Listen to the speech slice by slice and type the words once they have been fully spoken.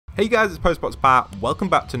Hey guys, it's postboxpat. Welcome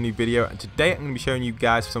back to a new video, and today I'm going to be showing you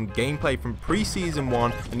guys some gameplay from pre-season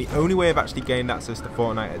 1, and the only way I've actually gained access to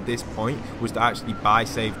Fortnite at this point was to actually buy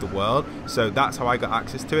Save the World, so that's how I got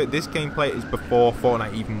access to it. This gameplay is before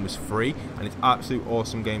Fortnite even was free, and it's absolute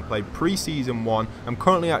awesome gameplay pre-season 1. I'm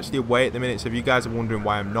currently actually away at the minute, so if you guys are wondering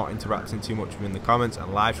why I'm not interacting too much within the comments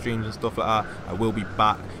and live streams and stuff like that, I will be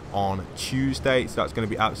back on Tuesday, so that's going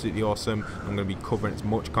to be absolutely awesome. I'm going to be covering as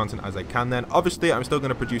much content as I can then. Obviously, I'm still going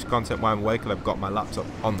to produce content while I'm away because I've got my laptop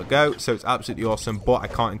on the go, so it's absolutely awesome, but I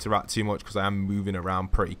can't interact too much because I am moving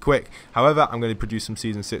around pretty quick. However, I'm going to produce some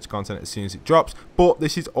Season 6 content as soon as it drops, but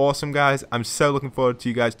this is awesome, guys. I'm so looking forward to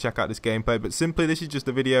you guys check out this gameplay, but simply, this is just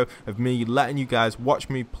a video of me letting you guys watch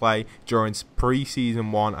me play during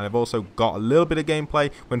pre-season 1, and I've also got a little bit of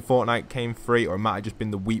gameplay when Fortnite came free, or it might have just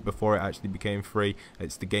been the week before it actually became free.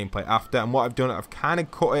 It's the gameplay after, and what I've done, I've kind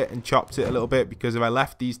of cut it and chopped it a little bit, because if I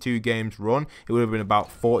left these two games run, it would have been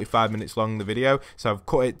about 45 minutes long, the video, so I've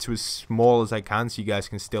cut it to as small as I can so you guys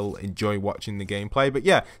can still enjoy watching the gameplay. But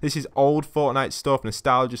yeah, this is old Fortnite stuff,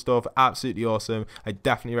 nostalgia stuff, absolutely awesome. I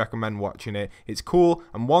definitely recommend watching it. It's cool,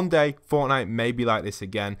 and one day Fortnite may be like this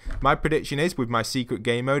again. My prediction is, with my secret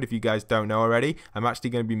game mode, if you guys don't know already, I'm actually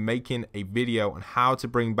going to be making a video on how to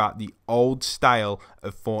bring back the old style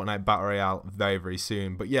of Fortnite Battle Royale very, very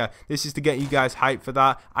soon. But yeah, this is to get you guys hyped for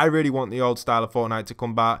that. I really want the old style of Fortnite to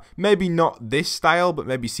come back. Maybe not this style, but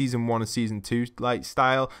maybe season 1 and season 2 like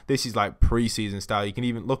style. This is like pre-season style. You can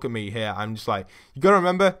even look at me here. I'm just like, you gotta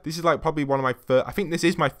remember, this is like probably one of my first, I think this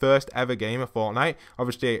is my first ever game of Fortnite.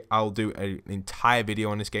 Obviously, I'll do an entire video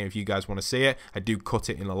on this game if you guys want to see it. I do cut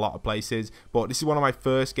it in a lot of places, but this is one of my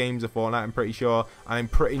first games of Fortnite, I'm pretty sure. I'm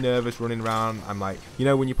pretty nervous running around. I'm like, you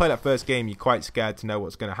know, when you play that first game, you're quite scared to know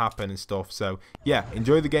what's going to happen and stuff. So yeah,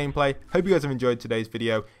 enjoy the gameplay. Hope you guys have enjoyed today's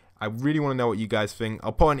video. I really want to know what you guys think.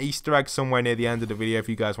 I'll put an Easter egg somewhere near the end of the video if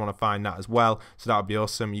you guys want to find that as well. So that would be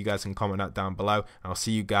awesome. You guys can comment that down below, and I'll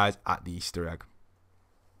see you guys at the Easter egg.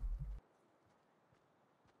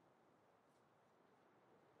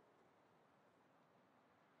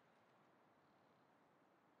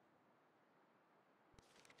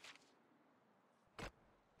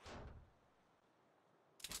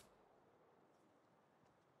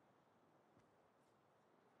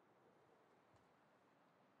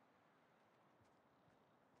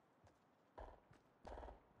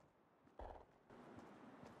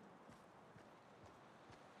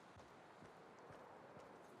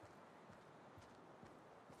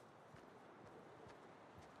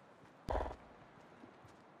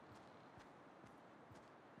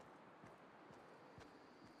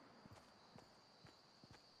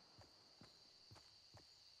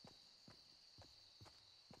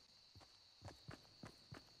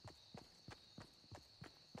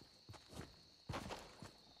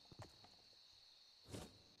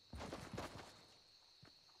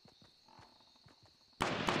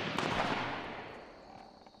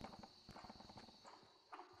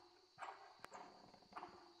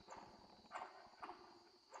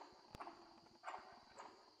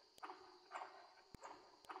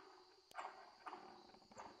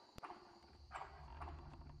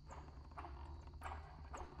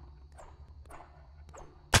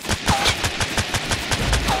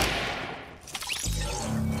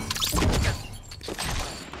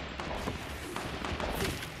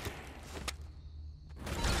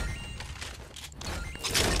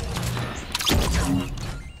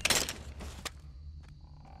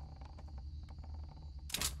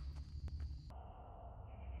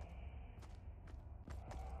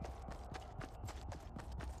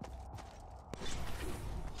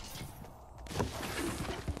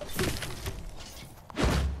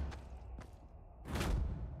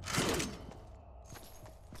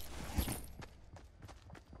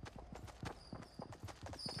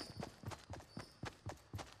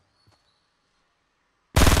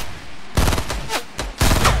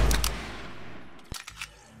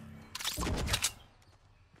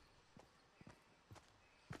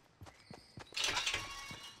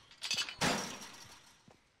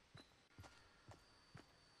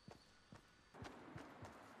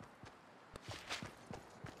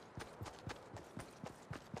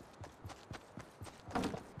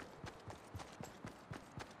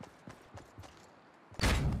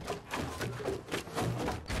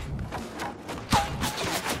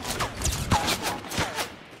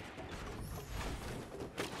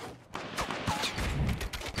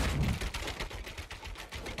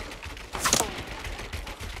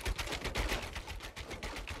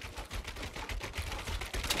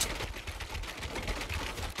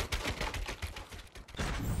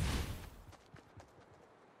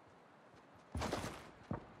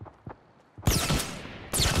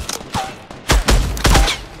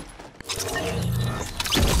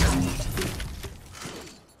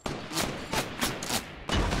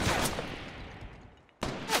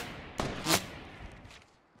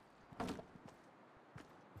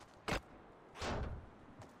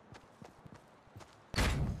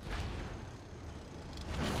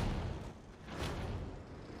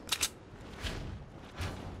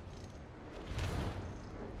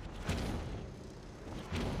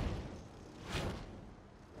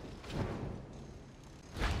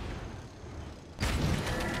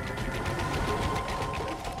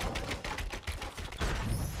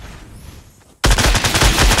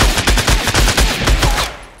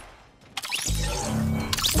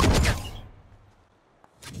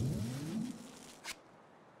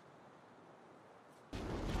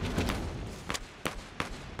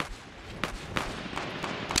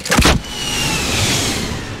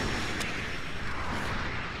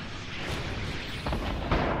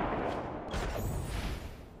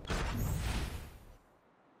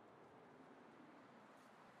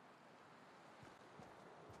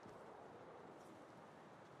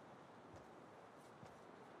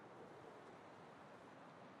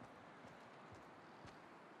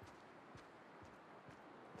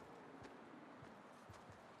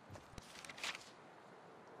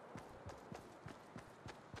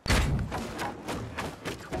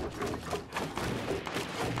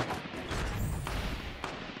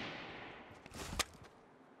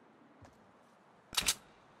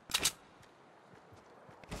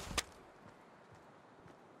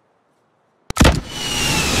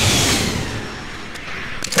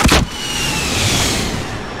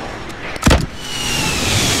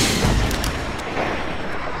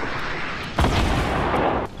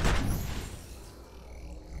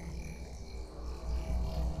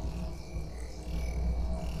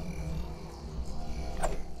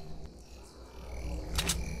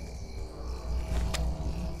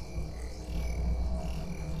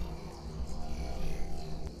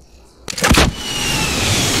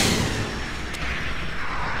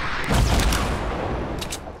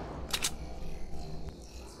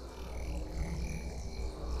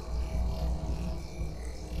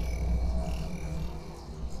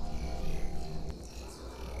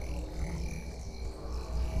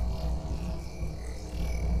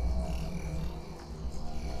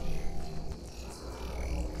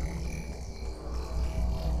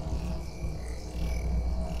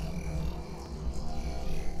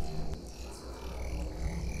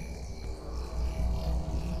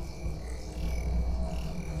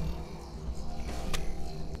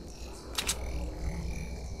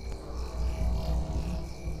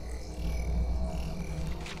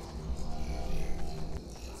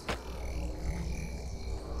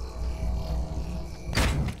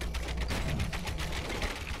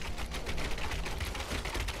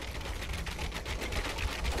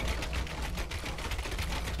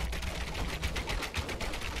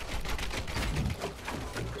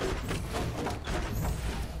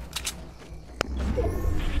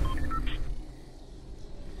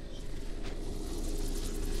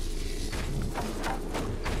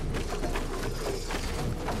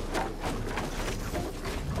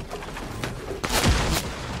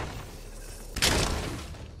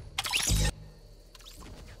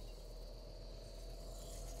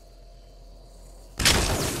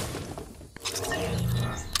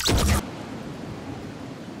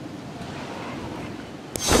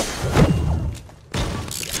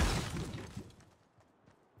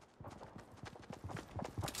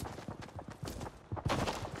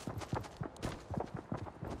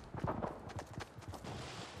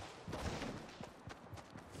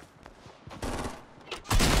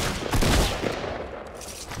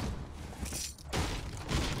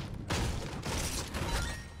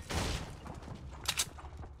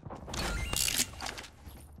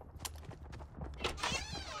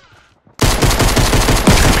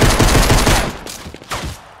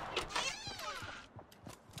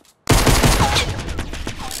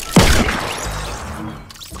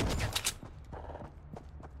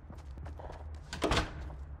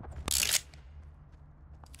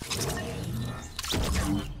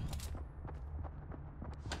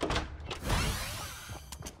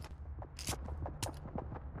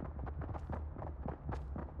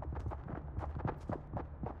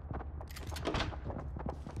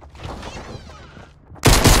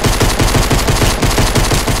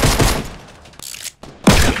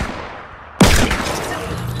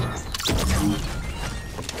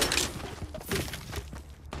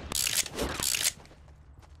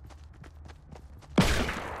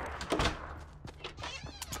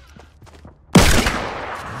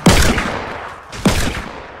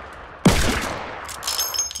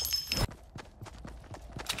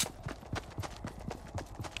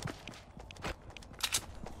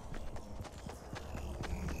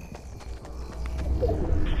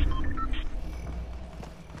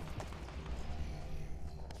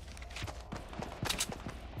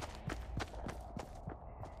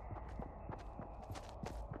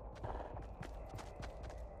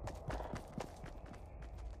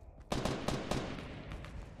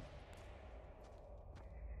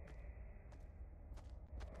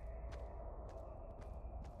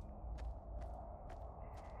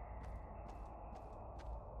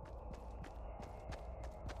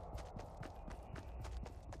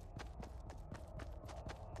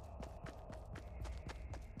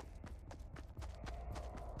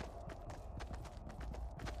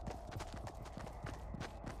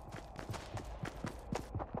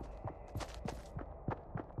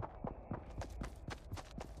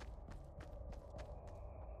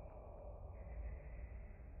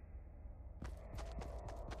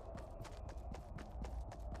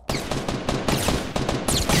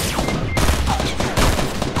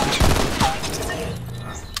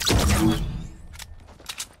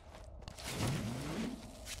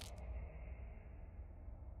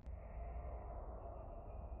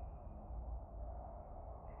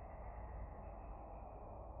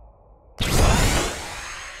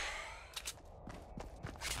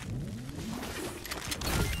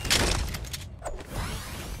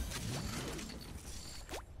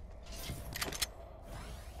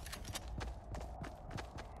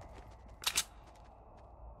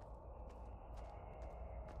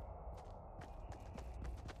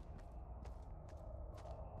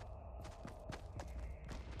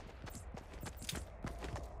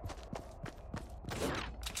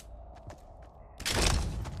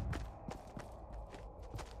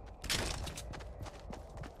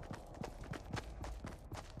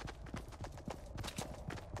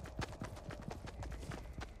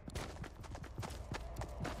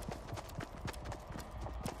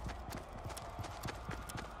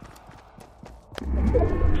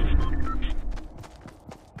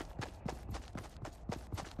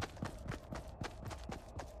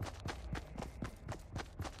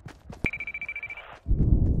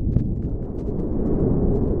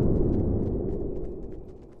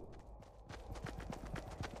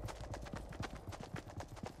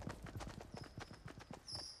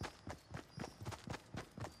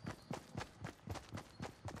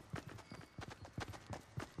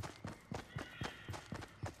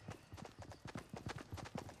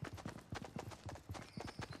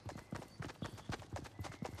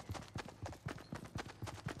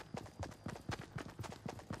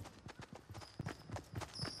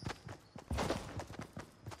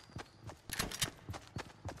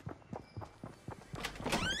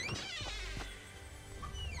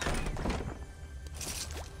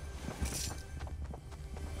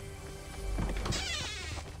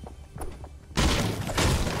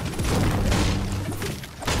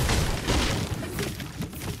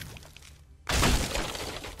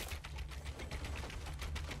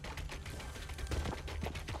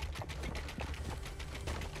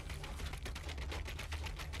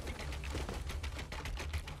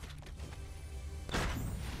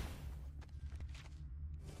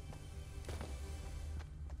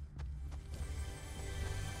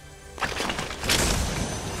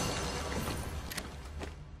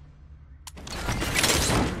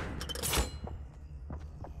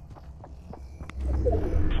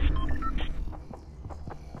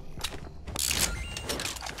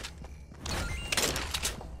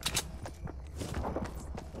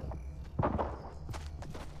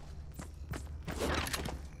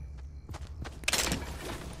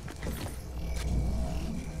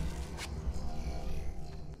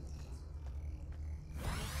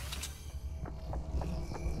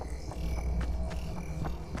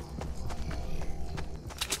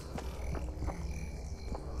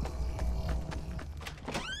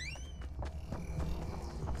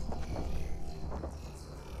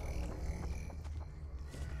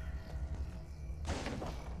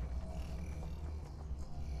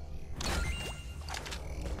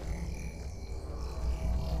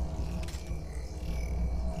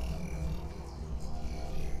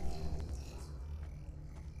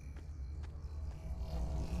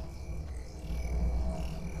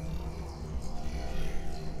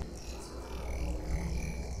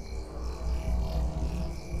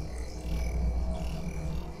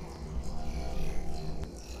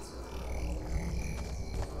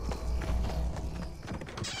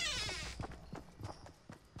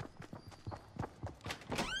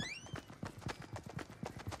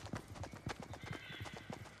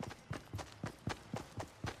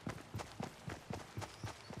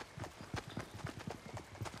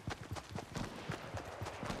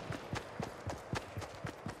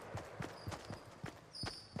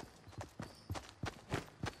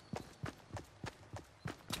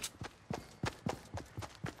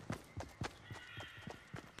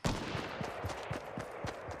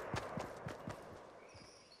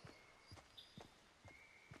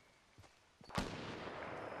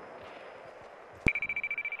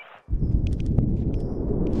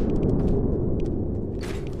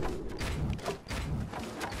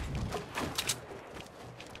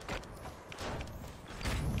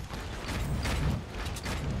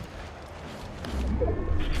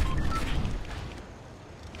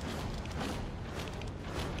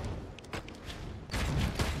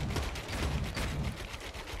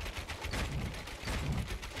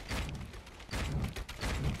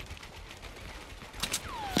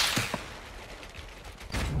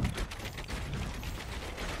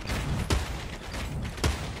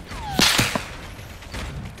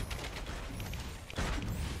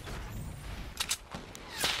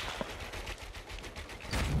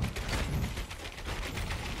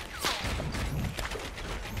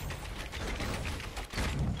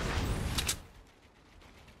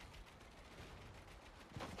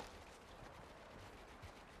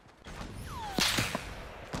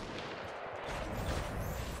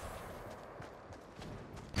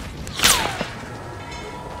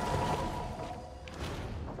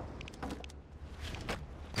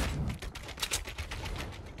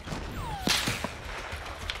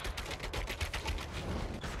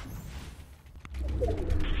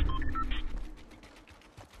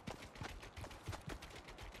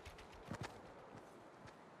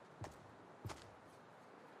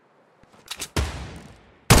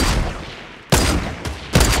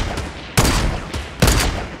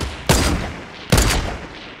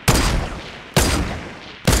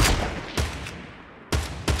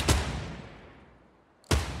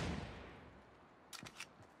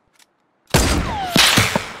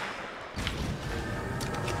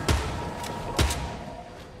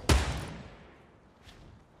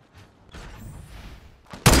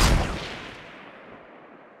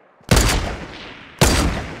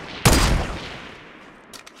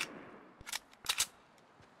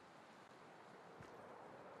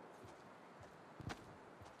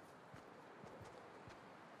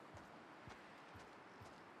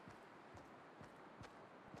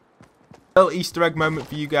 Little Easter egg moment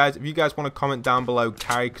for you guys. If you guys want to comment down below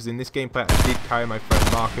carry, because in this gameplay I did carry my friend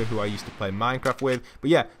Marco, who I used to play Minecraft with.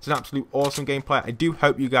 But yeah, it's an absolute awesome gameplay. I do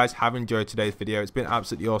hope you guys have enjoyed today's video. It's been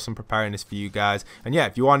absolutely awesome preparing this for you guys. And yeah,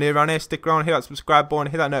 if you are new around here, stick around, hit that subscribe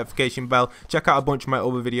button, hit that notification bell. Check out a bunch of my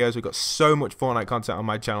other videos. We've got so much Fortnite content on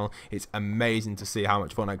my channel. It's amazing to see how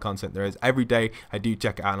much Fortnite content there is. Every day I do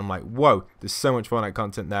check it out and I'm like, whoa, there's so much Fortnite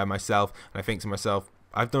content there myself. And I think to myself,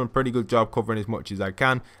 I've done a pretty good job covering as much as I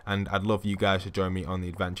can, and I'd love you guys to join me on the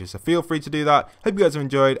adventure. So feel free to do that. Hope you guys have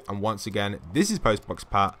enjoyed, and once again, this is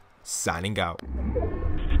postboxpat signing out.